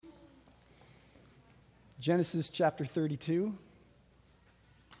Genesis chapter 32.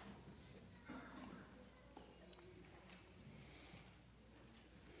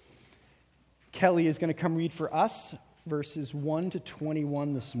 Kelly is going to come read for us verses 1 to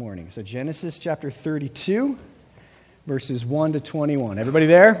 21 this morning. So Genesis chapter 32, verses 1 to 21. Everybody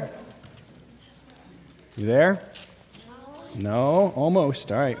there? You there? No,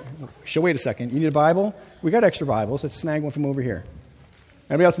 almost. All right. She'll wait a second. You need a Bible? We got extra Bibles. Let's snag one from over here.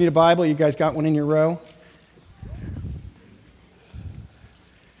 Anybody else need a Bible? You guys got one in your row?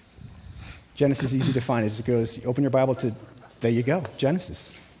 Genesis is easy to find. It just goes, you open your Bible to, there you go,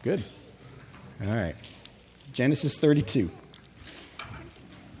 Genesis. Good. All right. Genesis 32.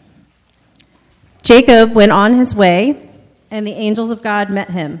 Jacob went on his way, and the angels of God met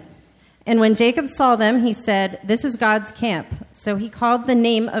him. And when Jacob saw them, he said, "This is God's camp." So he called the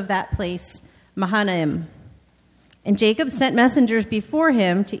name of that place Mahanaim. And Jacob sent messengers before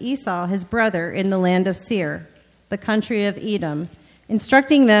him to Esau, his brother, in the land of Seir, the country of Edom,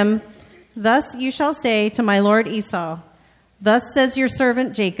 instructing them, "Thus you shall say to my lord Esau, thus says your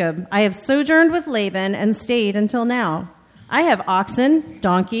servant Jacob, I have sojourned with Laban and stayed until now. I have oxen,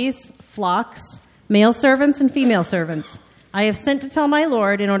 donkeys, flocks, male servants and female servants. I have sent to tell my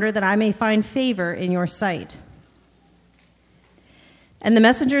lord in order that I may find favor in your sight." And the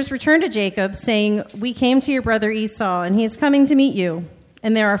messengers returned to Jacob, saying, "We came to your brother Esau, and he is coming to meet you,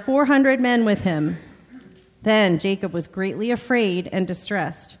 and there are 400 men with him." Then Jacob was greatly afraid and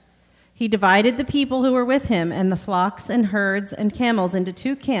distressed. He divided the people who were with him and the flocks and herds and camels into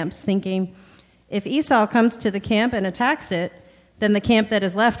two camps, thinking, "If Esau comes to the camp and attacks it, then the camp that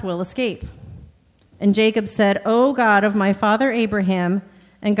is left will escape." And Jacob said, "O God of my father Abraham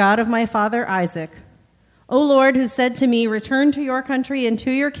and God of my father Isaac, O Lord, who said to me, 'Return to your country and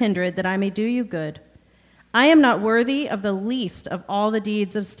to your kindred, that I may do you good,' I am not worthy of the least of all the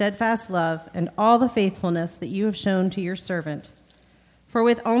deeds of steadfast love and all the faithfulness that you have shown to your servant. For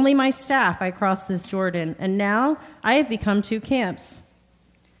with only my staff I crossed this Jordan, and now I have become two camps.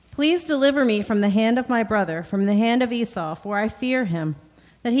 Please deliver me from the hand of my brother, from the hand of Esau, for I fear him,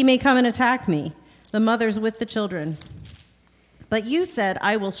 that he may come and attack me, the mothers with the children. But you said,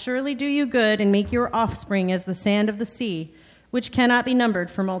 'I will surely do you good and make your offspring as the sand of the sea, which cannot be numbered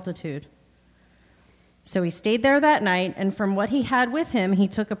for multitude.' So he stayed there that night, and from what he had with him he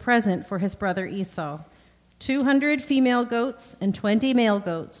took a present for his brother Esau, 200 female goats and 20 male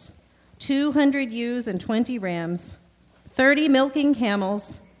goats, 200 ewes and 20 rams, 30 milking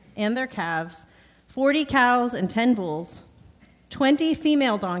camels and their calves, 40 cows and 10 bulls, 20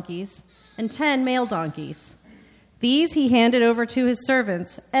 female donkeys and 10 male donkeys. These he handed over to his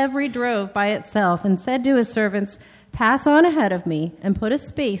servants, every drove by itself, and said to his servants, 'Pass on ahead of me and put a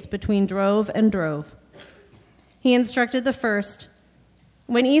space between drove and drove.' He instructed the first,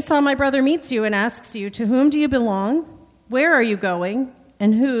 'When Esau, my brother, meets you and asks you, "To whom do you belong? Where are you going?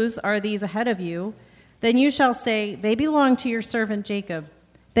 And whose are these ahead of you?" Then you shall say, "They belong to your servant Jacob.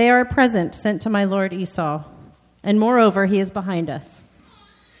 They are a present sent to my lord Esau. And moreover, he is behind us."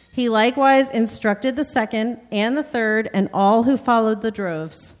 He likewise instructed the second and the third and all who followed the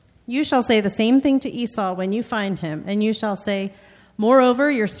droves. You shall say the same thing to Esau when you find him, and you shall say, "Moreover,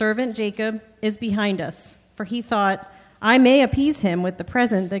 your servant Jacob is behind us, for he thought, I may appease him with the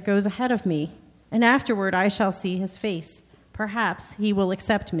present that goes ahead of me, and afterward I shall see his face. Perhaps he will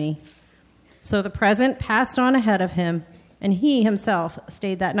accept me." So the present passed on ahead of him, and he himself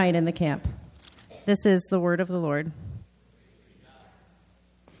stayed that night in the camp. This is the word of the Lord.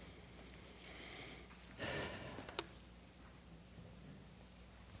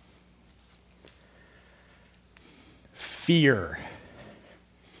 Fear,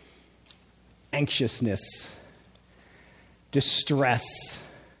 anxiousness, distress.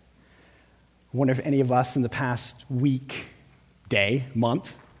 I wonder if any of us in the past week, day,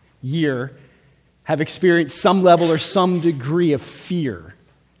 month, year have experienced some level or some degree of fear.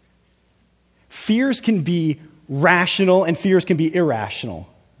 Fears can be rational and fears can be irrational,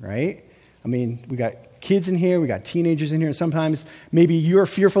 right? I mean, we got kids in here, we got teenagers in here, and sometimes maybe you're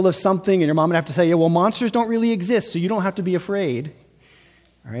fearful of something and your mom would have to tell you, well, monsters don't really exist, so you don't have to be afraid,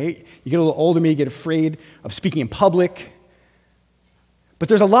 all right? You get a little older, maybe you get afraid of speaking in public. But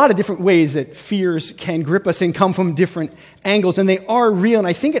there's a lot of different ways that fears can grip us and come from different angles, and they are real, and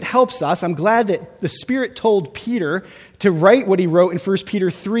I think it helps us. I'm glad that the Spirit told Peter to write what he wrote in 1 Peter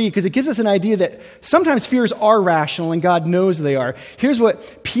 3, because it gives us an idea that sometimes fears are rational, and God knows they are. Here's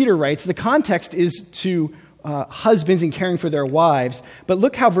what Peter writes. The context is to husbands and caring for their wives, but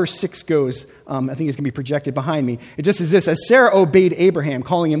look how verse 6 goes. I think it's going to be projected behind me. It just says this: "As Sarah obeyed Abraham,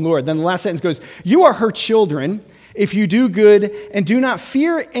 calling him Lord." Then the last sentence goes, "You are her children if you do good and do not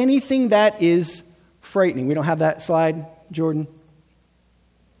fear anything that is frightening. We don't have that slide, Jordan?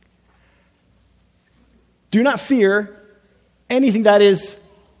 Do not fear anything that is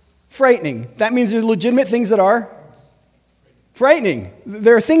frightening. That means there's legitimate things that are frightening.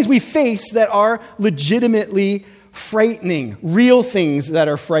 There are things we face that are legitimately frightening, real things that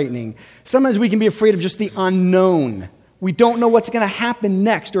are frightening. Sometimes we can be afraid of just the unknown. We don't know what's going to happen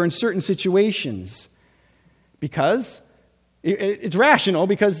next or in certain situations because it's rational,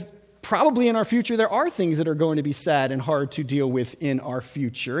 because probably in our future there are things that are going to be sad and hard to deal with in our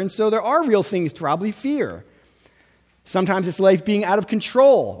future. And so there are real things to probably fear. Sometimes it's life being out of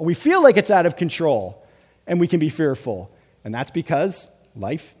control. We feel like it's out of control, and we can be fearful. And that's because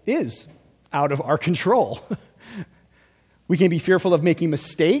life is out of our control. We can be fearful of making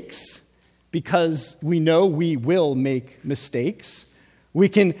mistakes because we know we will make mistakes. We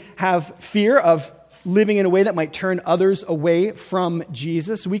can have fear of living in a way that might turn others away from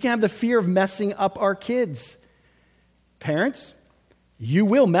Jesus. We can have the fear of messing up our kids. Parents, you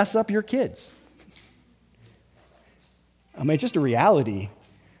will mess up your kids. I mean, it's just a reality.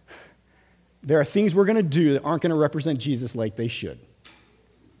 There are things we're going to do that aren't going to represent Jesus like they should.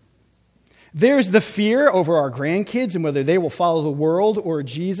 There's the fear over our grandkids and whether they will follow the world or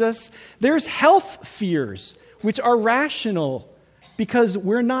Jesus. There's health fears, which are rational because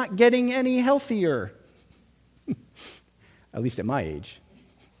we're not getting any healthier. At least at my age.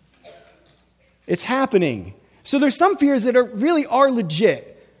 It's happening. So there's some fears that really are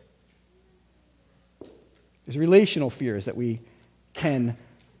legit. There's relational fears that we can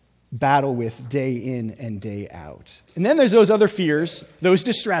battle with day in and day out. And then there's those other fears, those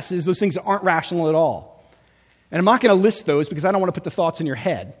distresses, those things that aren't rational at all. And I'm not going to list those because I don't want to put the thoughts in your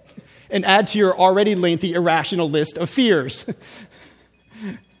head and add to your already lengthy irrational list of fears.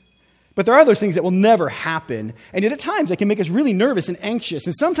 But there are those things that will never happen, and yet at times they can make us really nervous and anxious,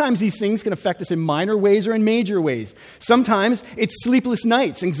 and sometimes these things can affect us in minor ways or in major ways. Sometimes it's sleepless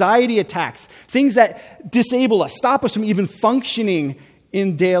nights, anxiety attacks, things that disable us, stop us from even functioning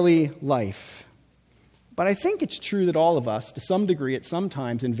in daily life. But I think it's true that all of us, to some degree, at some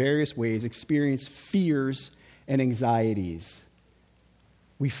times, in various ways, experience fears and anxieties.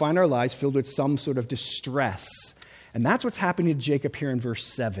 We find our lives filled with some sort of distress, and that's what's happening to Jacob here in verse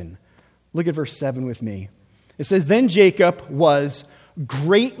 7. Look at verse 7 with me. It says, "Then Jacob was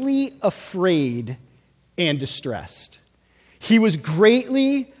greatly afraid and distressed." He was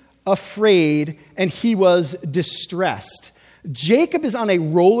greatly afraid and he was distressed. Jacob is on a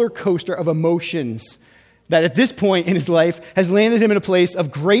roller coaster of emotions that at this point in his life has landed him in a place of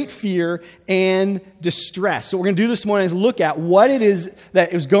great fear and distress. So what we're going to do this morning is look at what it is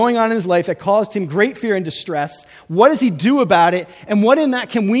that is going on in his life that caused him great fear and distress. What does he do about it? And what in that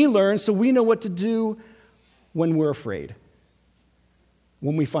can we learn so we know what to do when we're afraid?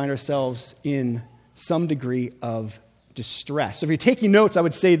 When we find ourselves in some degree of distress. So if you're taking notes, I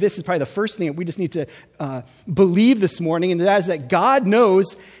would say this is probably the first thing that we just need to believe this morning, and that is that God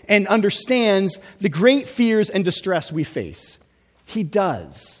knows and understands the great fears and distress we face. He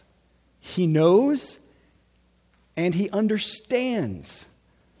does. He knows and he understands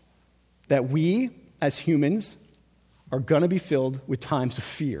that we, as humans, are going to be filled with times of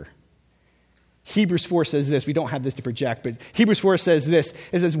fear. Hebrews 4 says this. We don't have this to project, but Hebrews 4 says this.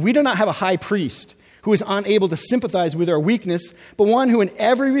 It says, "We do not have a high priest who is unable to sympathize with our weakness, but one who in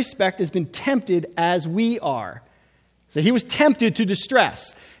every respect has been tempted as we are." So he was tempted to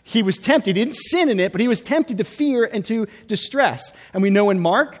distress. He was tempted. He didn't sin in it, but he was tempted to fear and to distress. And we know in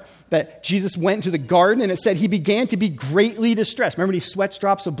Mark that Jesus went into the garden and it said he began to be greatly distressed. Remember, he sweats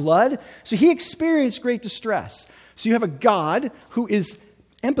drops of blood? So he experienced great distress. So you have a God who is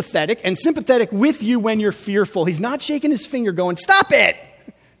empathetic and sympathetic with you when you're fearful. He's not shaking his finger going, "Stop it!"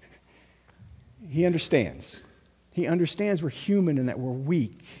 He understands. He understands we're human and that we're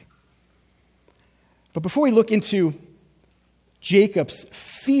weak. But before we look into Jacob's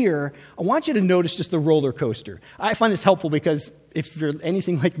fear, I want you to notice just the roller coaster. I find this helpful because if you're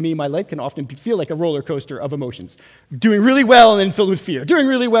anything like me, my life can often feel like a roller coaster of emotions. Doing really well and then filled with fear. Doing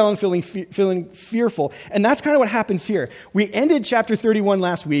really well and feeling fearful. And that's kind of what happens here. We ended chapter 31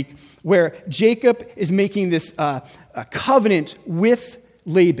 last week where Jacob is making this a covenant with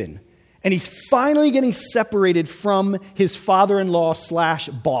Laban. And he's finally getting separated from his father-in-law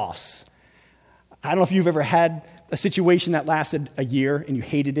 / boss. I don't know if you've ever had a situation that lasted a year and you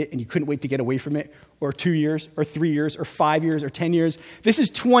hated it and you couldn't wait to get away from it, or 2 years, or 3 years, or 5 years, or 10 years. This is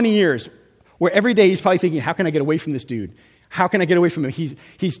 20 years where every day he's probably thinking, how can I get away from this dude? How can I get away from him?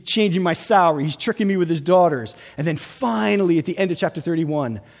 He's changing my salary. He's tricking me with his daughters. And then finally, at the end of chapter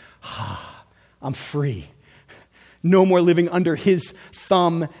 31, I'm free. No more living under his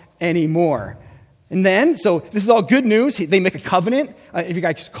thumb anymore. And then, so this is all good news. They make a covenant. If you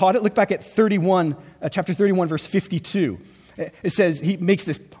guys caught it, look back at chapter 31, verse 52. It says he makes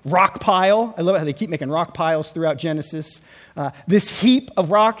this rock pile. I love it how they keep making rock piles throughout Genesis. This heap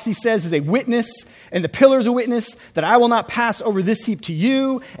of rocks, he says, is a witness, and the pillar is a witness that I will not pass over this heap to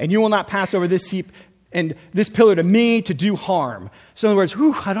you, and you will not pass over this heap and this pillar to me to do harm. So in other words, I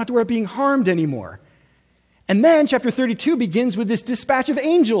don't have to worry about being harmed anymore. And then chapter 32 begins with this dispatch of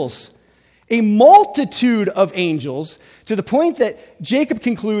angels. A multitude of angels, to the point that Jacob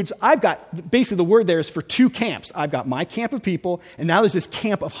concludes, I've got, basically the word there is for two camps. I've got my camp of people, and now there's this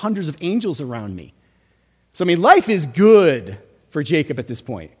camp of hundreds of angels around me. So, life is good for Jacob at this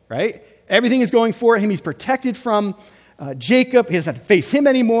point, right? Everything is going for him. He's protected from Jacob. He doesn't have to face him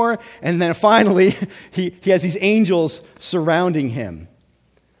anymore. And then finally, he has these angels surrounding him.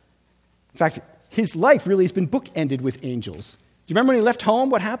 In fact, his life really has been bookended with angels. Do you remember when he left home,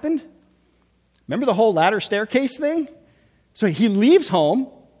 what happened? Remember the whole ladder staircase thing? So he leaves home,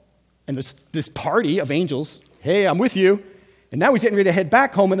 and there's this party of angels. Hey, I'm with you. And now he's getting ready to head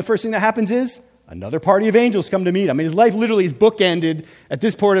back home, and the first thing that happens is another party of angels come to meet him. His life literally is bookended at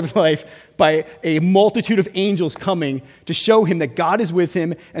this point of his life by a multitude of angels coming to show him that God is with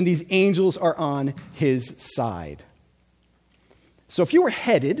him, and these angels are on his side. So if you were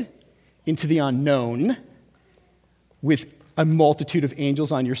headed into the unknown with a multitude of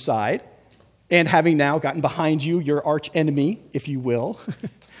angels on your side, and having now gotten behind you, your arch enemy, if you will,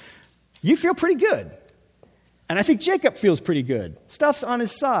 you feel pretty good. And I think Jacob feels pretty good. Stuff's on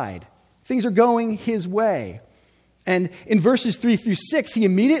his side. Things are going his way. And in verses 3 through 6, he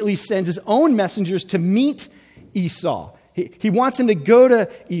immediately sends his own messengers to meet Esau. He wants him to go to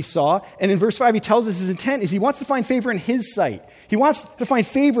Esau. And in verse 5, he tells us his intent is he wants to find favor in his sight. He wants to find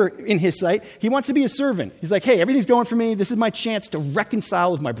favor in his sight. He wants to be a servant. He's like, hey, everything's going for me. This is my chance to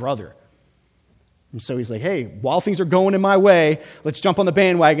reconcile with my brother. And so he's like, hey, while things are going in my way, let's jump on the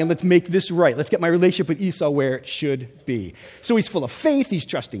bandwagon. Let's make this right. Let's get my relationship with Esau where it should be. So he's full of faith. He's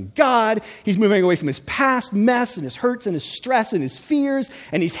trusting God. He's moving away from his past mess and his hurts and his stress and his fears.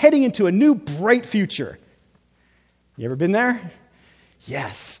 And he's heading into a new bright future. You ever been there?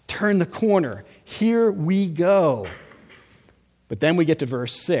 Yes. Turn the corner. Here we go. But then we get to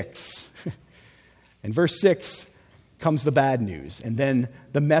verse 6. And verse 6 comes the bad news. And then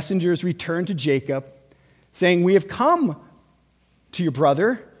the messengers return to Jacob, saying, we have come to your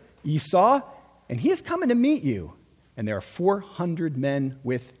brother Esau, and he is coming to meet you. And there are 400 men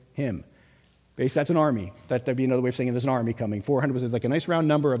with him. Basically, that's an army. That'd be another way of saying there's an army coming. 400 was like a nice round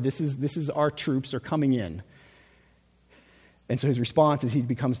number of this is our troops are coming in. And so his response is he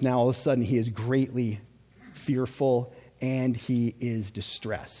becomes now all of a sudden he is greatly fearful and he is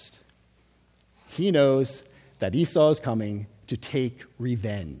distressed. He knows that Esau is coming to take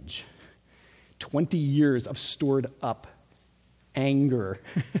revenge. 20 years of stored up anger.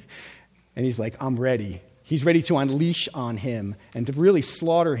 And he's like, I'm ready. He's ready to unleash on him and to really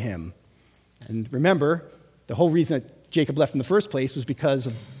slaughter him. And remember, the whole reason that Jacob left in the first place was because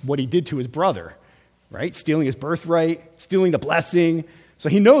of what he did to his brother, right? Stealing his birthright, stealing the blessing. So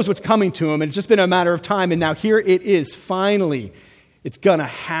he knows what's coming to him, and it's just been a matter of time. And now here it is, finally. It's going to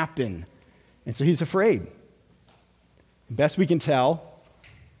happen. And so he's afraid. Best we can tell,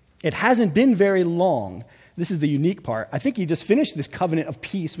 it hasn't been very long. This is the unique part. I think he just finished this covenant of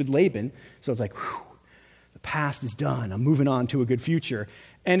peace with Laban. So it's like, whew, the past is done. I'm moving on to a good future.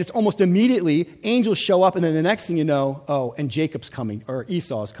 And it's almost immediately, angels show up, and then the next thing you know, and Jacob's coming, or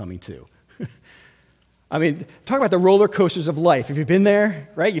Esau's coming too. I mean, talk about the roller coasters of life. Have you been there,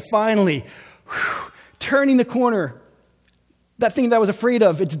 right? You finally, turning the corner. That thing that I was afraid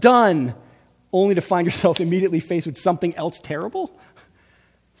of, it's done. Only to find yourself immediately faced with something else terrible,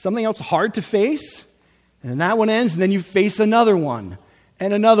 something else hard to face, and then that one ends, and then you face another one,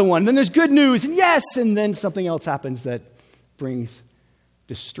 and another one. And then there's good news, and yes, and then something else happens that brings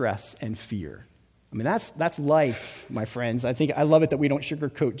distress and fear. I mean, that's life, my friends. I love it that we don't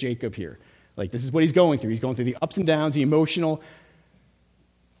sugarcoat Jacob here. Like, this is what he's going through. He's going through the ups and downs, the emotional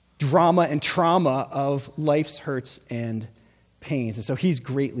drama and trauma of life's hurts and pains. And so he's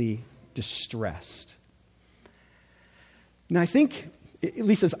greatly distressed. Now, I think, at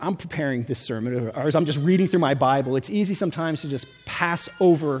least as I'm preparing this sermon, or as I'm just reading through my Bible, it's easy sometimes to just pass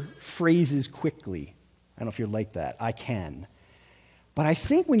over phrases quickly. I don't know if you're like that. I can. But I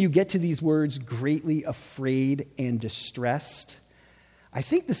think when you get to these words, greatly afraid and distressed, I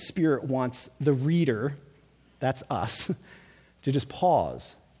think the Spirit wants the reader, that's us, to just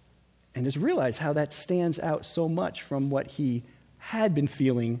pause and just realize how that stands out so much from what he had been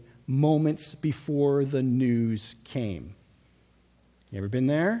feeling moments before the news came. You ever been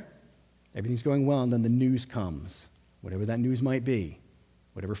there? Everything's going well, and then the news comes, whatever that news might be,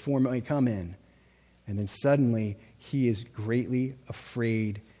 whatever form it might come in. And then suddenly, he is greatly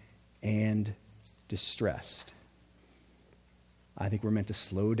afraid and distressed. I think we're meant to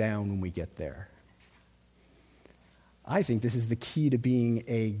slow down when we get there. I think this is the key to being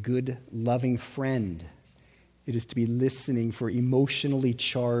a good, loving friend. It is to be listening for emotionally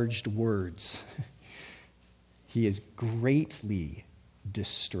charged words. He is greatly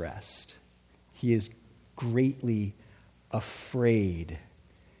distressed. He is greatly afraid.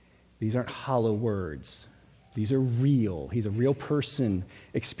 These aren't hollow words. These are real. He's a real person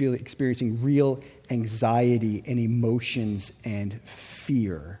experiencing real anxiety and emotions and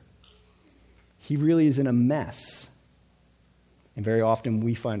fear. He really is in a mess. And very often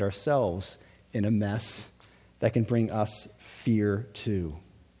we find ourselves in a mess that can bring us fear too.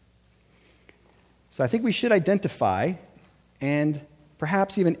 So I think we should identify and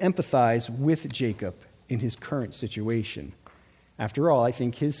perhaps even empathize with Jacob in his current situation. After all, I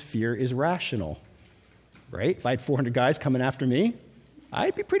think his fear is rational, right? If I had 400 guys coming after me,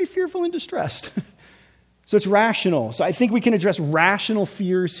 I'd be pretty fearful and distressed. So it's rational. So I think we can address rational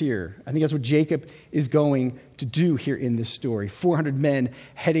fears here. I think that's what Jacob is going to do here in this story. 400 men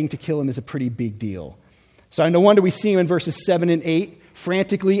heading to kill him is a pretty big deal. So no wonder we see him in verses 7 and 8,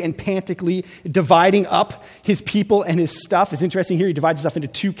 frantically and pantically dividing up his people and his stuff. It's interesting here, he divides stuff into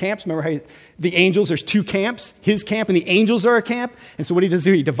two camps. Remember how the angels, there's two camps, his camp and the angels are a camp. And so what he does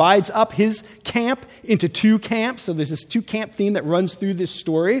here, he divides up his camp into two camps. So there's this two-camp theme that runs through this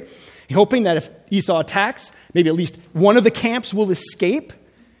story, hoping that if Esau attacks, maybe at least one of the camps will escape,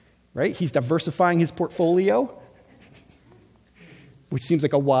 right? He's diversifying his portfolio, which seems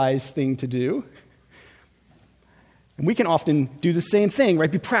like a wise thing to do. And we can often do the same thing,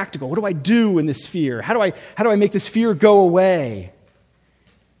 right? Be practical. What do I do in this fear? How do I make this fear go away?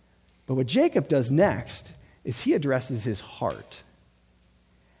 But what Jacob does next is he addresses his heart.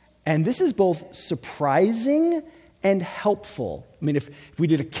 And this is both surprising and helpful. I mean, if we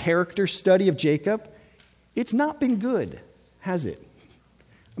did a character study of Jacob, it's not been good, has it?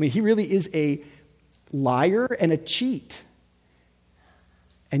 I mean, he really is a liar and a cheat.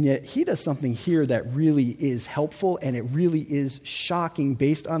 And yet he does something here that really is helpful, and it really is shocking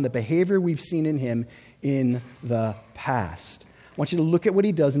based on the behavior we've seen in him in the past. I want you to look at what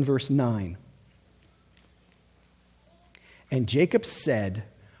he does in verse 9. And Jacob said,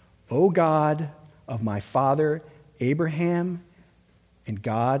 O God of my father Abraham and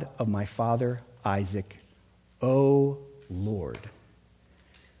God of my father Isaac, O Lord.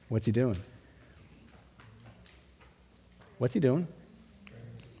 What's he doing? What's he doing?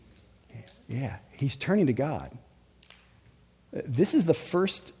 Yeah, he's turning to God. This is the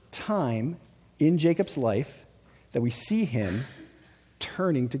first time in Jacob's life that we see him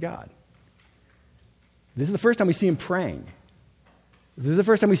turning to God. This is the first time we see him praying. This is the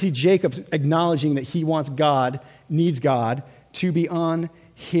first time we see Jacob acknowledging that he wants God, needs God, to be on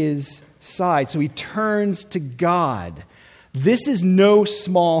his side. So he turns to God. This is no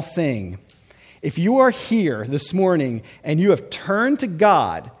small thing. If you are here this morning and you have turned to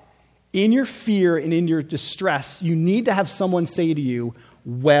God in your fear and in your distress, you need to have someone say to you,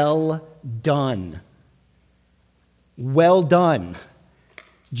 well done. Well done.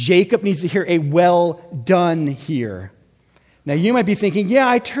 Jacob needs to hear a well done here. Now, you might be thinking, yeah,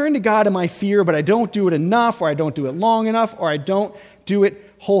 I turn to God in my fear, but I don't do it enough, or I don't do it long enough, or I don't do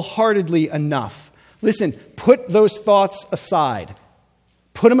it wholeheartedly enough. Listen, put those thoughts aside.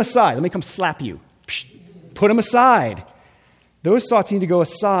 Put them aside. Let me come slap you. Put them aside. Those thoughts need to go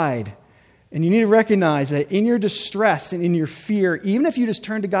aside. And you need to recognize that in your distress and in your fear, even if you just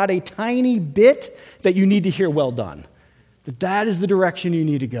turn to God a tiny bit, that you need to hear well done. That is the direction you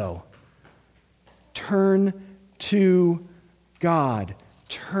need to go. Turn to God.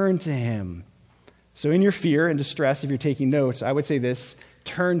 Turn to him. So in your fear and distress, if you're taking notes, I would say this,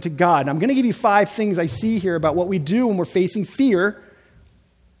 turn to God. And I'm going to give you 5 things I see here about what we do when we're facing fear,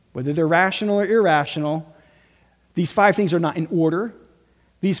 whether they're rational or irrational. These 5 things are not in order.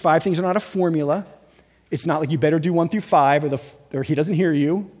 These 5 things are not a formula. It's not like you better do 1 through 5 or he doesn't hear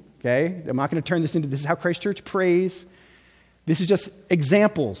you. Okay? I'm not going to turn this into this is how Christ Church prays. This is just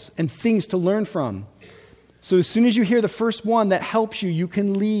examples and things to learn from. So as soon as you hear the first one that helps you, you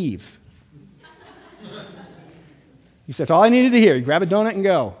can leave. You said, that's all I needed to hear. You grab a donut and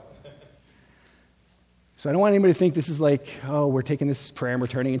go. So I don't want anybody to think this is like, oh, we're taking this prayer and we're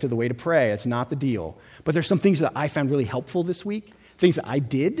turning it into the way to pray. That's not the deal. But there's some things that I found really helpful this week. Things that I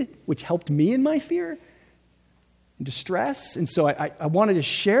did, which helped me in my fear. and distress. And so I wanted to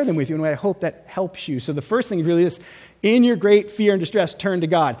share them with you, and I hope that helps you. So the first thing is really this: in your great fear and distress, turn to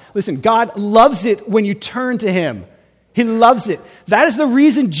God. Listen, God loves it when you turn to him. He loves it. That is the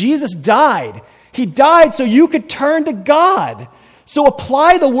reason Jesus died. He died so you could turn to God. So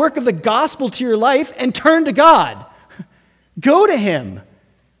apply the work of the gospel to your life and turn to God. Go to him.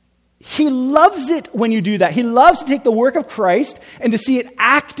 He loves it when you do that. He loves to take the work of Christ and to see it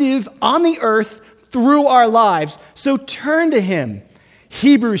active on the earth through our lives. So turn to him.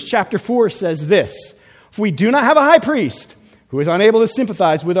 Hebrews chapter 4 says this: "For we do not have a high priest who is unable to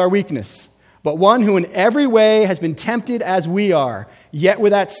sympathize with our weakness, but one who in every way has been tempted as we are, yet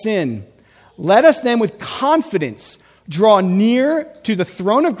without sin. Let us then with confidence draw near to the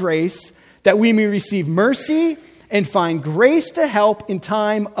throne of grace, that we may receive mercy and find grace to help in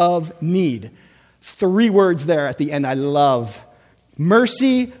time of need." 3 words there at the end I love: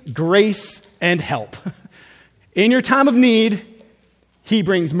 mercy, grace, and help. In your time of need, he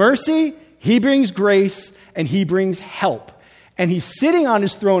brings mercy, he brings grace, and he brings help. And he's sitting on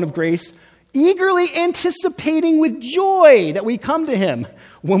his throne of grace, eagerly anticipating with joy that we come to him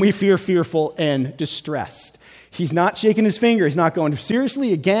when we feel fearful and distressed. He's not shaking his finger. He's not going,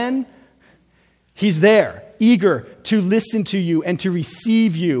 seriously, again? He's there, eager to listen to you and to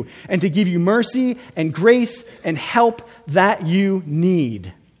receive you and to give you mercy and grace and help that you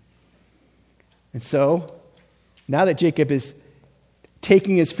need. And so, now that Jacob is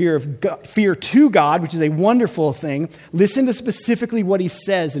taking his fear to God, which is a wonderful thing, listen to specifically what he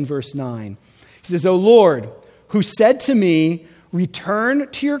says in verse 9. He says, "O Lord, who said to me, 'Return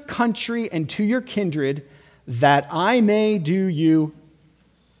to your country and to your kindred, that I may do you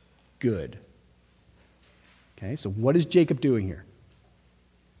good.'" Okay, so what is Jacob doing here?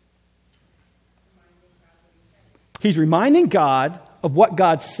 He's reminding God of what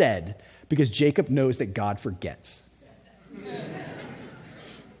God said, because Jacob knows that God forgets.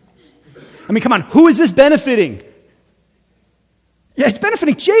 I mean, come on, who is this benefiting? Yeah, it's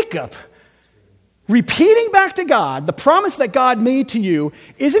benefiting Jacob. Repeating back to God the promise that God made to you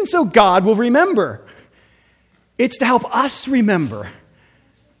isn't so God will remember. It's to help us remember.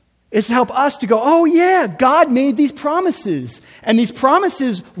 It's to help us to go, oh yeah, God made these promises. And these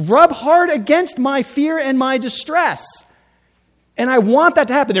promises rub hard against my fear and my distress. And I want that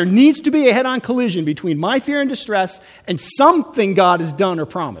to happen. There needs to be a head-on collision between my fear and distress and something God has done or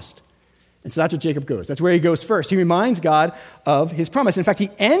promised. And so that's what Jacob goes. That's where he goes first. He reminds God of his promise. In fact,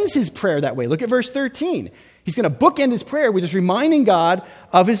 he ends his prayer that way. Look at verse 13. He's going to bookend his prayer with just reminding God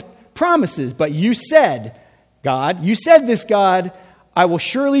of his promises. "But you said, God, you said this, God, I will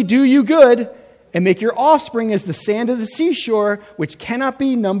surely do you good and make your offspring as the sand of the seashore, which cannot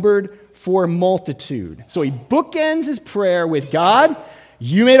be numbered for multitude." So he bookends his prayer with, God,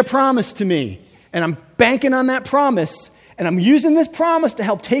 you made a promise to me, and I'm banking on that promise, and I'm using this promise to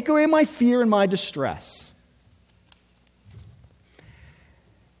help take away my fear and my distress.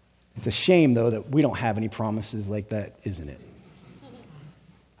 It's a shame, though, that we don't have any promises like that, isn't it?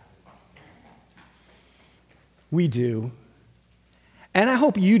 We do. And I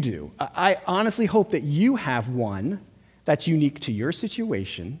hope you do. I honestly hope that you have one that's unique to your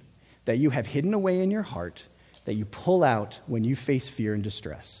situation, that you have hidden away in your heart, that you pull out when you face fear and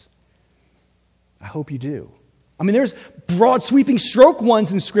distress. I hope you do. I mean, there's broad, sweeping stroke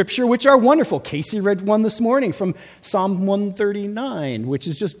ones in Scripture, which are wonderful. Casey read one this morning from Psalm 139, which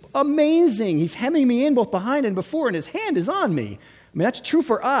is just amazing. He's hemming me in both behind and before, and his hand is on me. I mean, that's true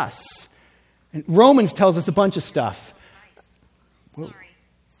for us. And Romans tells us a bunch of stuff. Sorry,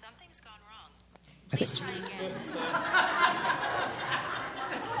 something's gone wrong. Please try again.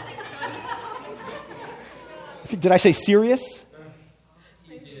 Did I say serious?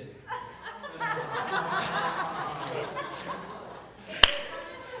 You did.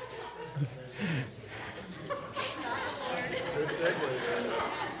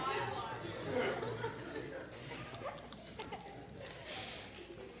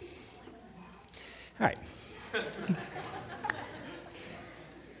 All right.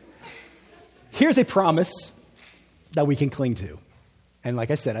 Here's a promise that we can cling to. And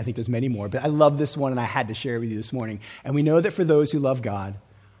like I said, I think there's many more, but I love this one and I had to share it with you this morning. And we know that for those who love God,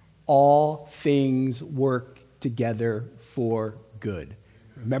 all things work together for good.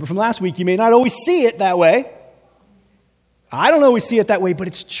 Remember from last week, you may not always see it that way. I don't always see it that way, but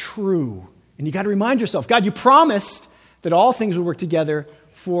it's true. And you got to remind yourself, God, you promised that all things will work together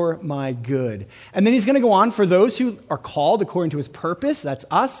for my good. And then he's going to go on, for those who are called according to his purpose, that's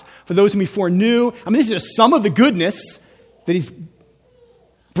us. For those whom he foreknew, I mean, this is just some of the goodness that he's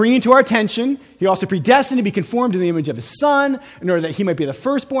bringing to our attention, he also predestined to be conformed to the image of his Son, in order that he might be the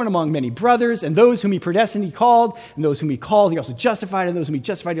firstborn among many brothers. And those whom he predestined, he called. And those whom he called, he also justified. And those whom he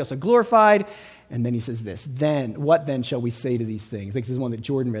justified, he also glorified. And then he says this, then, what then shall we say to these things? I think this is one that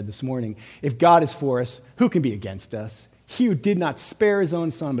Jordan read this morning. If God is for us, who can be against us? He who did not spare his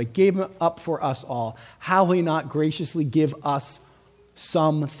own Son, but gave him up for us all, how will he not graciously give us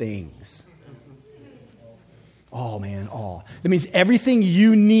some things? All, man, all. That means everything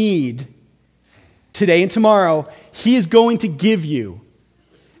you need today and tomorrow, he is going to give you.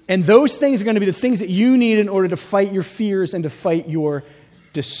 And those things are going to be the things that you need in order to fight your fears and to fight your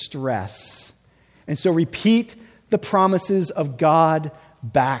distress. And so repeat the promises of God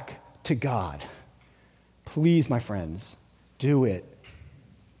back to God. Please, my friends, do it.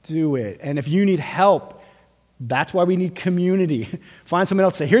 Do it. And if you need help, that's why we need community. Find someone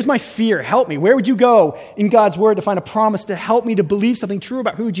else. Say, here's my fear. Help me. Where would you go in God's word to find a promise to help me to believe something true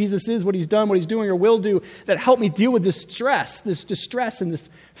about who Jesus is, what he's done, what he's doing or will do, that help me deal with this stress, this distress, and this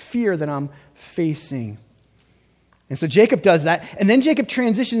fear that I'm facing? And so Jacob does that. And then Jacob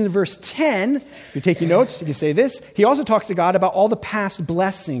transitions into verse 10. If you're taking notes, you can say this. He also talks to God about all the past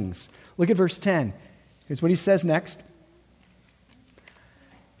blessings. Look at verse 10. Here's what he says next.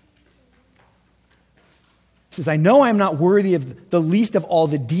 He says, I know I am not worthy of the least of all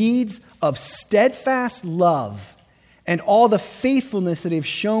the deeds of steadfast love and all the faithfulness that I have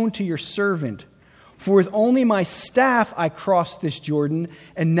shown to your servant. For with only my staff I crossed this Jordan,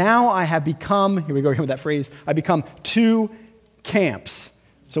 and now I have become, here we go again with that phrase, I become two camps.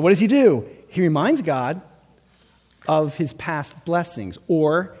 So what does he do? He reminds God of his past blessings,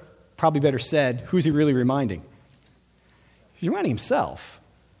 or probably better said, who's he really reminding? He's reminding himself.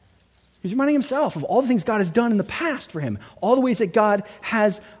 He's reminding himself of all the things God has done in the past for him, all the ways that God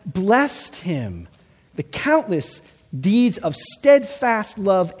has blessed him, the countless deeds of steadfast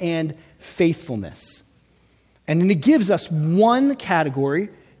love and faithfulness. And then he gives us one category,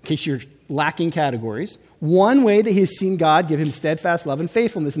 in case you're lacking categories, one way that he has seen God give him steadfast love and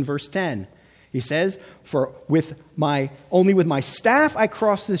faithfulness in verse 10. He says, for only with my staff I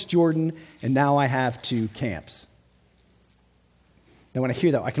crossed this Jordan, and now I have two camps. Now, when I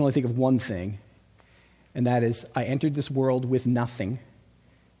hear that, I can only think of one thing, and that is, I entered this world with nothing,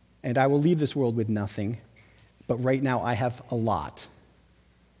 and I will leave this world with nothing, but right now I have a lot.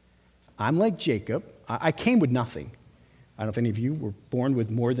 I'm like Jacob. I came with nothing. I don't know if any of you were born with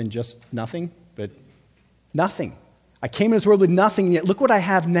more than just nothing, but nothing. I came into this world with nothing, and yet look what I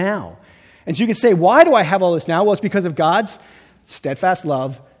have now. And so you can say, why do I have all this now? Well, it's because of God's steadfast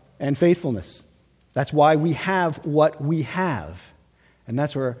love and faithfulness. That's why we have what we have. And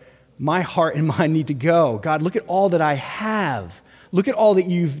that's where my heart and mind need to go. God, look at all that I have. Look at all that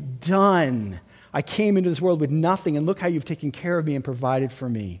you've done. I came into this world with nothing, and look how you've taken care of me and provided for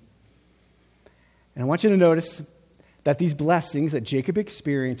me. And I want you to notice that these blessings that Jacob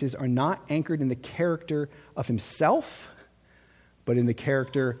experiences are not anchored in the character of himself, but in the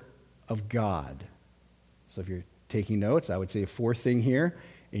character of God. So if you're taking notes, I would say a fourth thing here.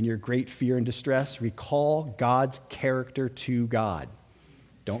 In your great fear and distress, recall God's character to God.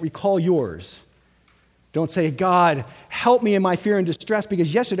 Don't recall yours. Don't say, God, help me in my fear and distress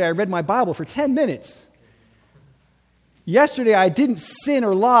because yesterday I read my Bible for 10 minutes. Yesterday I didn't sin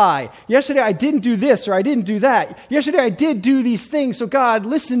or lie. Yesterday I didn't do this or I didn't do that. Yesterday I did do these things, so God,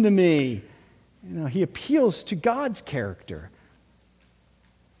 listen to me. He appeals to God's character.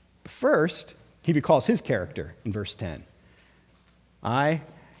 But first, he recalls his character in verse 10. I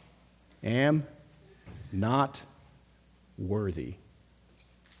am not worthy.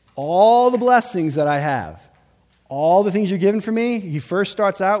 All the blessings that I have, all the things you've given for me, he first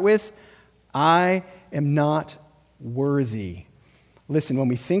starts out with, I am not worthy. Listen, when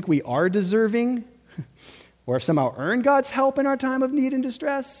we think we are deserving or have somehow earned God's help in our time of need and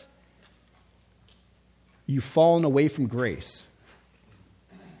distress, you've fallen away from grace.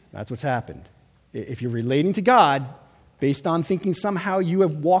 That's what's happened. If you're relating to God based on thinking somehow you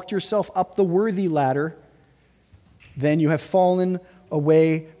have walked yourself up the worthy ladder, then you have fallen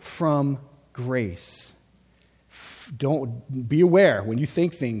away from grace. Don't be aware when you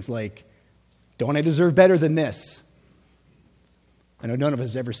think things like, don't I deserve better than this? I know none of us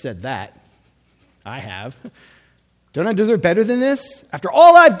has ever said that. I have. Don't I deserve better than this? After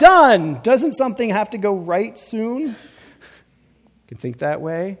all I've done, doesn't something have to go right soon? You can think that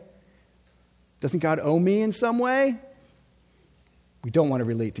way. Doesn't God owe me in some way? We don't want to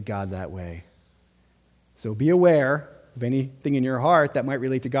relate to God that way. So be aware of anything in your heart that might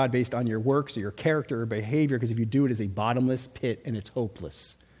relate to God based on your works or your character or behavior, because if you do, it is a bottomless pit and it's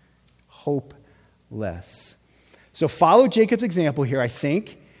hopeless. Hopeless. So follow Jacob's example here, I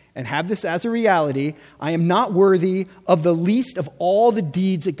think, and have this as a reality. I am not worthy of the least of all the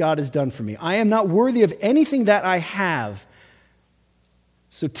deeds that God has done for me. I am not worthy of anything that I have.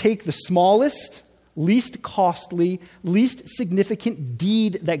 So take the smallest, least costly, least significant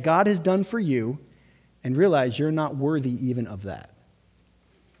deed that God has done for you and realize you're not worthy even of that.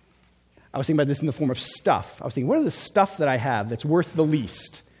 I was thinking about this in the form of stuff. I was thinking, what are the stuff that I have that's worth the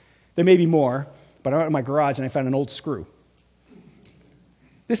least? There may be more, but I went in my garage and I found an old screw.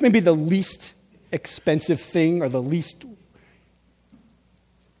 This may be the least expensive thing or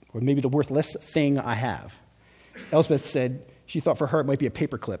maybe the worthless thing I have. Elspeth said she thought for her it might be a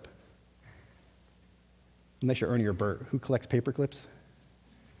paper clip. Unless you're Ernie or Bert. Who collects paper clips?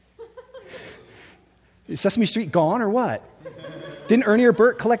 Is Sesame Street gone or what? Didn't Ernie or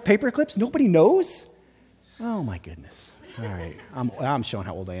Bert collect paper clips? Nobody knows? Oh, my goodness. All right. I'm showing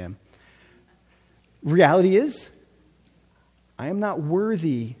how old I am. Reality is, I am not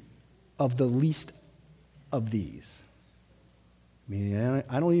worthy of the least of these. I mean,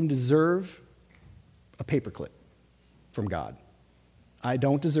 I don't even deserve a paperclip from God. I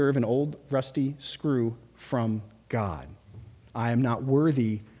don't deserve an old rusty screw from God. I am not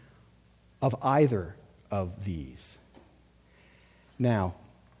worthy of either of these. Now,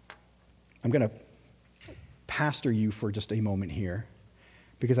 I'm going to pastor you for just a moment here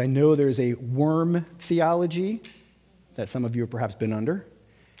because I know there's a worm theology that some of you have perhaps been under,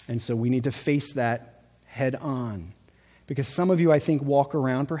 and so we need to face that head on. Because some of you, I think, walk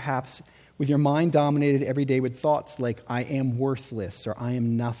around perhaps with your mind dominated every day with thoughts like, I am worthless, or I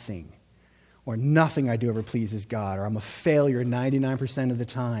am nothing, or nothing I do ever pleases God, or I'm a failure 99% of the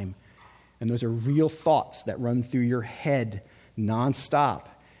time. And those are real thoughts that run through your head nonstop,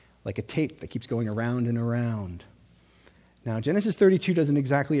 like a tape that keeps going around and around. Now, Genesis 32 doesn't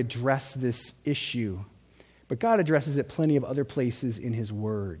exactly address this issue, but God addresses it plenty of other places in His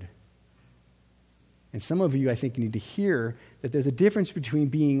Word. And some of you, I think, need to hear that there's a difference between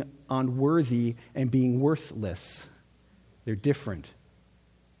being unworthy and being worthless. They're different.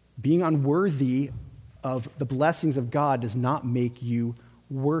 Being unworthy of the blessings of God does not make you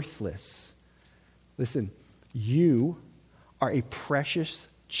worthless. Listen, you are a precious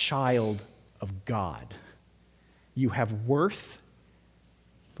child of God. You have worth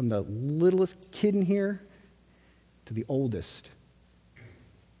from the littlest kid in here to the oldest.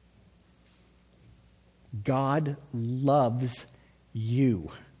 God loves you.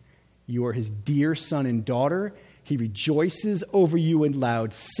 You are His dear son and daughter. He rejoices over you in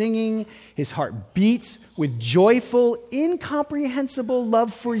loud singing. His heart beats with joyful, incomprehensible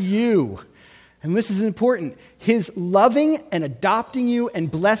love for you. And this is important. His loving and adopting you and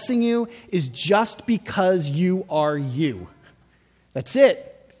blessing you is just because you are you. That's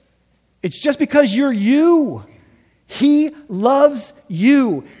it. It's just because you're you. He loves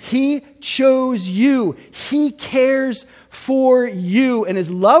you. He chose you. He cares for you. And His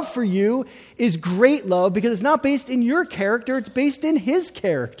love for you is great love because it's not based in your character, it's based in His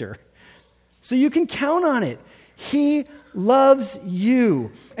character. So you can count on it. He loves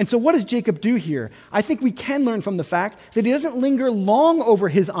you. And so what does Jacob do here? I think we can learn from the fact that he doesn't linger long over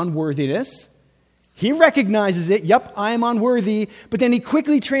his unworthiness. He recognizes it. Yep, I am unworthy. But then he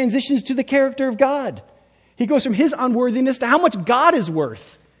quickly transitions to the character of God. He goes from his unworthiness to how much God is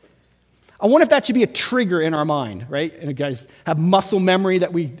worth. I wonder if that should be a trigger in our mind, right? And you guys have muscle memory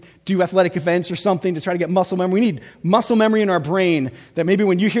that we do athletic events or something to try to get muscle memory. We need muscle memory in our brain that maybe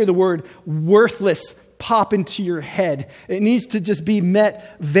when you hear the word worthless pop into your head, it needs to just be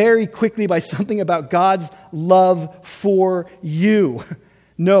met very quickly by something about God's love for you.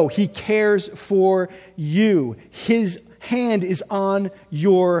 No, He cares for you. His hand is on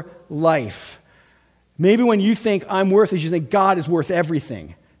your life. Maybe when you think I'm worthless, you think God is worth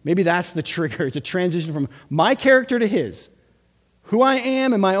everything. Maybe that's the trigger. It's a transition from my character to His. Who I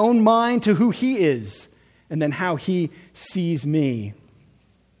am in my own mind to who He is. And then how He sees me.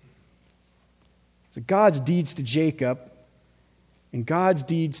 So God's deeds to Jacob and God's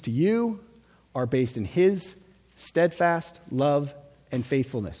deeds to you are based in His steadfast love and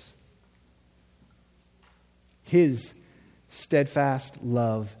faithfulness. His steadfast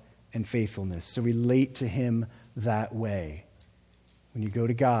love and faithfulness. So relate to Him that way. When you go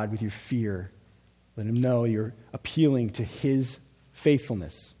to God with your fear, let Him know you're appealing to His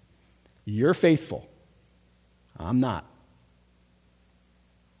faithfulness. You're faithful. I'm not.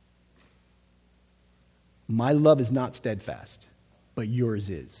 My love is not steadfast, but yours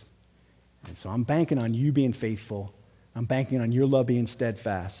is. And so I'm banking on you being faithful. I'm banking on your love being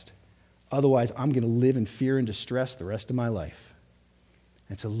steadfast. Otherwise, I'm going to live in fear and distress the rest of my life.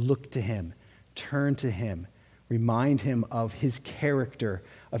 And so look to Him. Turn to Him. Remind him of his character,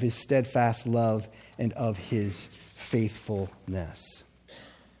 of his steadfast love, and of his faithfulness.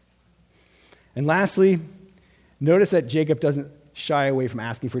 And lastly, notice that Jacob doesn't shy away from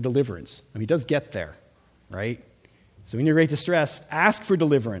asking for deliverance. I mean, he does get there, right? So in your great distress, ask for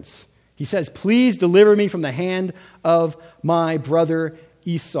deliverance. He says, please deliver me from the hand of my brother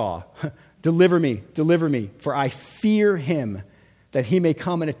Esau. Deliver me, for I fear him, that he may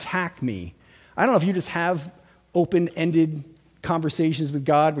come and attack me. I don't know if you just have open-ended conversations with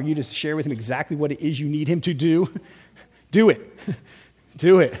God where you just share with him exactly what it is you need him to do. Do it.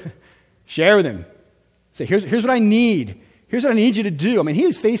 Do it. Share with him. Say, here's what I need. Here's what I need you to do. I mean, he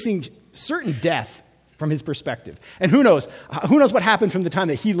is facing certain death from his perspective. And who knows? Who knows what happened from the time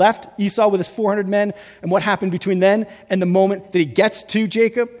that he left Esau with his 400 men and what happened between then and the moment that he gets to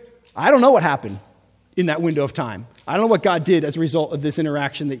Jacob? I don't know what happened in that window of time. I don't know what God did as a result of this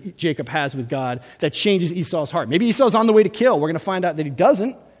interaction that Jacob has with God that changes Esau's heart. Maybe Esau's on the way to kill. We're going to find out that he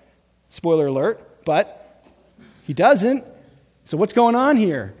doesn't. Spoiler alert, but he doesn't. So what's going on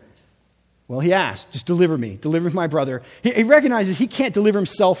here? Well, he asked, just deliver me from my brother. He recognizes he can't deliver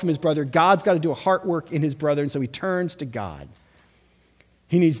himself from his brother. God's got to do a heart work in his brother, and so he turns to God.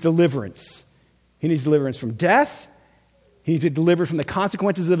 He needs deliverance. He needs deliverance from death. He needs to deliver from the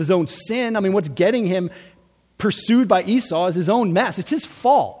consequences of his own sin. I mean, what's getting him pursued by Esau is his own mess. It's his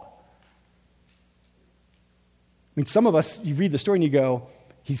fault. I mean, some of us, you read the story and you go,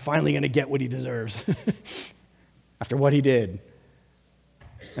 he's finally going to get what he deserves after what he did.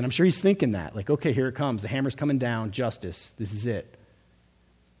 And I'm sure he's thinking that, like, okay, here it comes. The hammer's coming down, justice. This is it.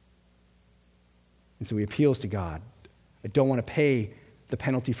 And so he appeals to God. I don't want to pay the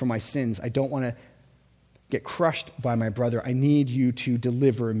penalty for my sins. I don't want to get crushed by my brother. I need you to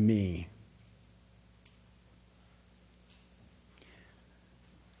deliver me.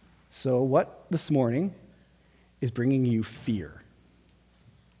 So what this morning is bringing you fear?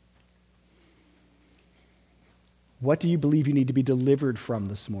 What do you believe you need to be delivered from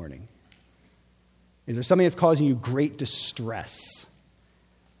this morning? Is there something that's causing you great distress?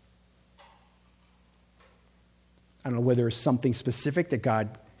 I don't know whether it's something specific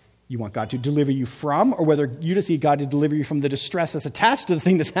that you want God to deliver you from, or whether you just need God to deliver you from the distress that's attached to the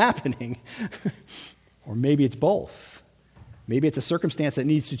thing that's happening. Or maybe it's both. Maybe it's a circumstance that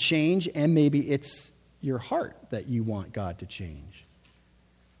needs to change, and maybe it's your heart that you want God to change.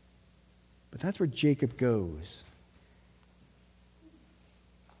 But that's where Jacob goes.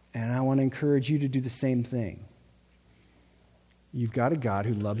 And I want to encourage you to do the same thing. You've got a God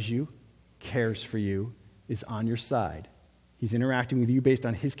who loves you, cares for you, is on your side. He's interacting with you based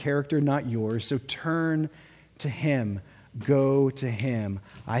on his character, not yours. So turn to him. Go to him.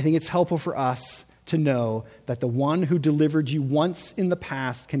 I think it's helpful for us to know that the one who delivered you once in the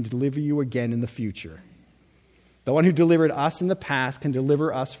past can deliver you again in the future. The one who delivered us in the past can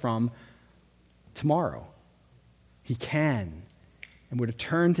deliver us from tomorrow. He can. And we're to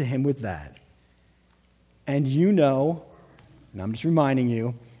turn to him with that. And you know, and I'm just reminding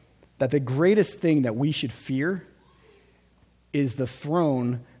you, that the greatest thing that we should fear is the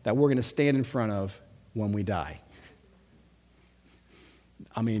throne that we're going to stand in front of when we die.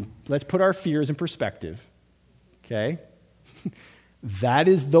 I mean, let's put our fears in perspective, okay? That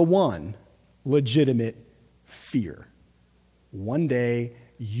is the one legitimate fear. One day,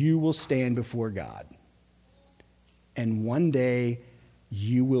 you will stand before God. And one day,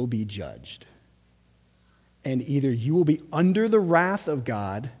 you will be judged. And either you will be under the wrath of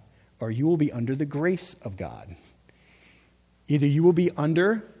God, or you will be under the grace of God. Either you will be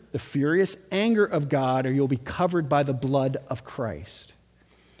under the furious anger of God, or you'll be covered by the blood of Christ.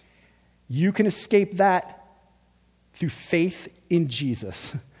 You can escape that through faith in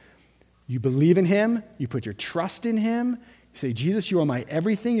Jesus. You believe in him, you put your trust in him, you say, Jesus, you are my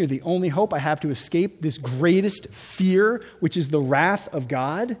everything. You're the only hope I have to escape this greatest fear, which is the wrath of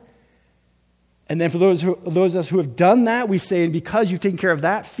God. And then for those of us who have done that, we say, and because you've taken care of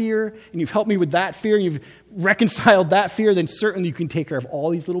that fear, and you've helped me with that fear, and you've reconciled that fear, then certainly you can take care of all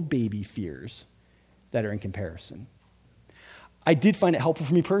these little baby fears that are in comparison. I did find it helpful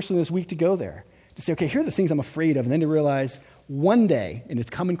for me personally this week to go there, to say, okay, here are the things I'm afraid of, and then to realize one day, and it's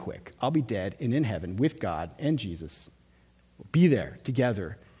coming quick, I'll be dead and in heaven with God and Jesus. We'll be there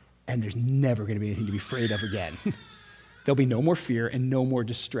together, and there's never going to be anything to be afraid of again. There'll be no more fear and no more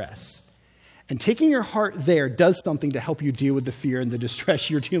distress. And taking your heart there does something to help you deal with the fear and the distress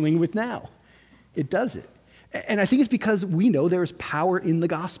you're dealing with now. It does it. And I think it's because we know there is power in the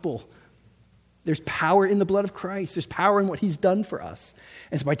gospel. There's power in the blood of Christ. There's power in what he's done for us.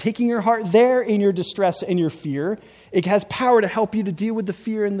 And so by taking your heart there in your distress and your fear, it has power to help you to deal with the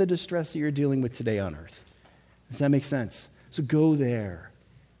fear and the distress that you're dealing with today on earth. Does that make sense? So go there.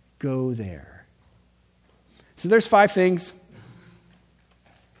 Go there. So there's 5 things.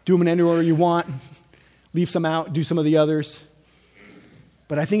 Do them in any order you want. Leave some out. Do some of the others.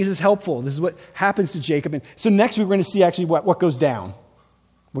 But I think this is helpful. This is what happens to Jacob. And so next week we're going to see actually what goes down.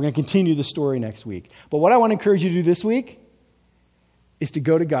 We're going to continue the story next week. But what I want to encourage you to do this week is to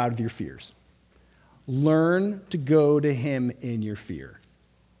go to God with your fears. Learn to go to him in your fear.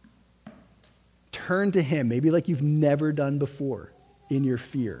 Turn to him, maybe like you've never done before, in your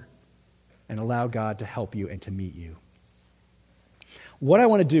fear, and allow God to help you and to meet you. What I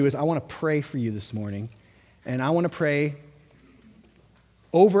want to do is I want to pray for you this morning, and I want to pray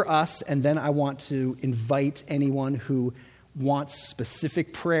over us, and then I want to invite anyone who wants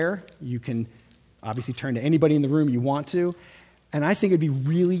specific prayer. You can obviously turn to anybody in the room you want to, and I think it would be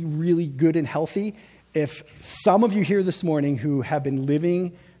really, really good and healthy if some of you here this morning who have been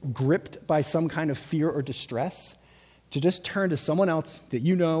living gripped by some kind of fear or distress, to just turn to someone else that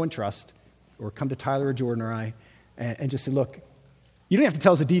you know and trust, or come to Tyler or Jordan or I, and just say, look, you don't have to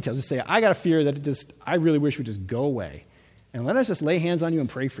tell us the details. Just say, I got a fear that I really wish would just go away. And let us just lay hands on you and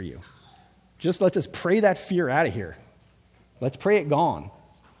pray for you. Just let's just pray that fear out of here. Let's pray it gone.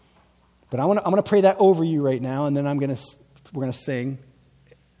 But I'm gonna pray that over you right now, and then we're gonna sing.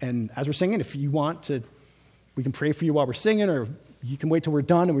 And as we're singing, if you want to, we can pray for you while we're singing, or you can wait till we're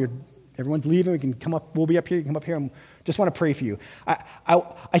done and everyone's leaving. We can come up. We'll be up here. You can come up here. And just want to pray for you.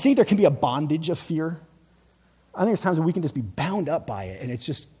 I think there can be a bondage of fear. I think there's times when we can just be bound up by it, and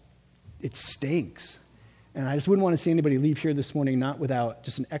it stinks. And I just wouldn't want to see anybody leave here this morning not without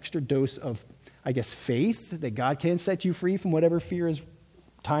just an extra dose of, I guess, faith that God can set you free from whatever fear is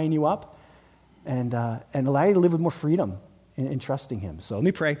tying you up, and allow you to live with more freedom in trusting him. So let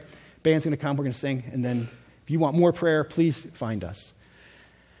me pray. Band's going to come. We're going to sing, and then if you want more prayer, please find us.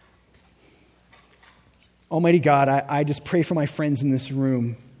 Almighty God, I just pray for my friends in this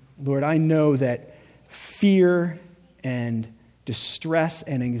room. Lord, I know that fear and distress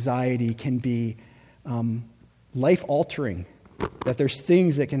and anxiety can be life-altering, that there's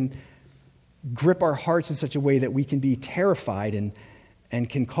things that can grip our hearts in such a way that we can be terrified and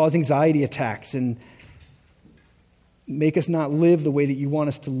can cause anxiety attacks and make us not live the way that you want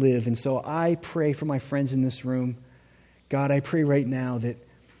us to live. And so I pray for my friends in this room. God, I pray right now that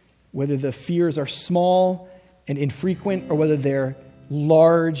whether the fears are small and infrequent or whether they're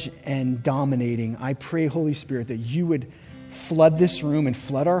large and dominating, I pray, Holy Spirit, that you would flood this room and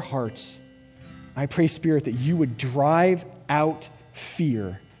flood our hearts. I pray, Spirit, that you would drive out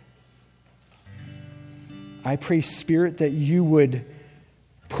fear. I pray, Spirit, that you would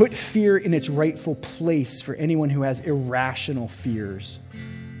put fear in its rightful place for anyone who has irrational fears.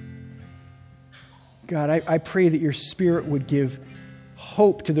 God, I pray that your Spirit would give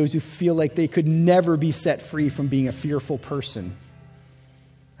hope to those who feel like they could never be set free from being a fearful person.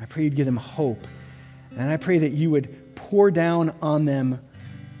 I pray you'd give them hope. And I pray that you would pour down on them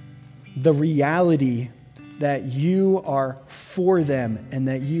the reality that you are for them and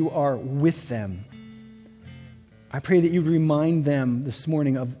that you are with them. I pray that you remind them this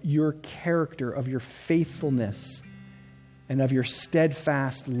morning of your character, of your faithfulness, and of your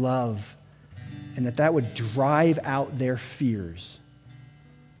steadfast love, and that would drive out their fears.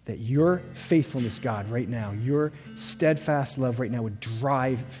 That your faithfulness, God, right now, your steadfast love right now would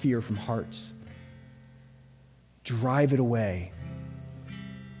drive fear from hearts. Drive it away.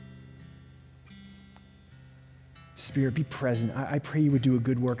 Spirit, be present. I pray you would do a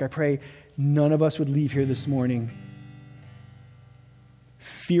good work. I pray none of us would leave here this morning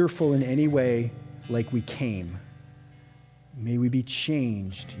fearful in any way like we came. May we be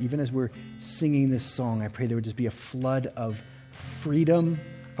changed. Even as we're singing this song, I pray there would just be a flood of freedom,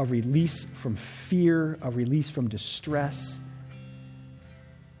 a release from fear, a release from distress,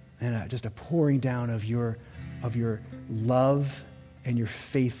 and just a pouring down of your love and your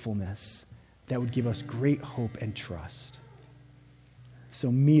faithfulness that would give us great hope and trust.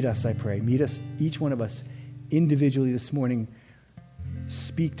 So meet us, I pray. Meet us, each one of us, individually this morning.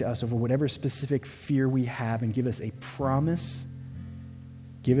 Speak to us over whatever specific fear we have and give us a promise.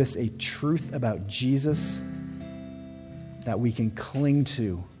 Give us a truth about Jesus that we can cling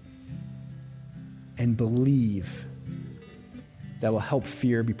to and believe that will help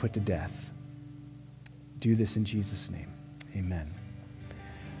fear be put to death. Do this in Jesus' name. Amen.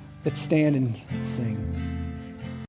 Let's stand and sing.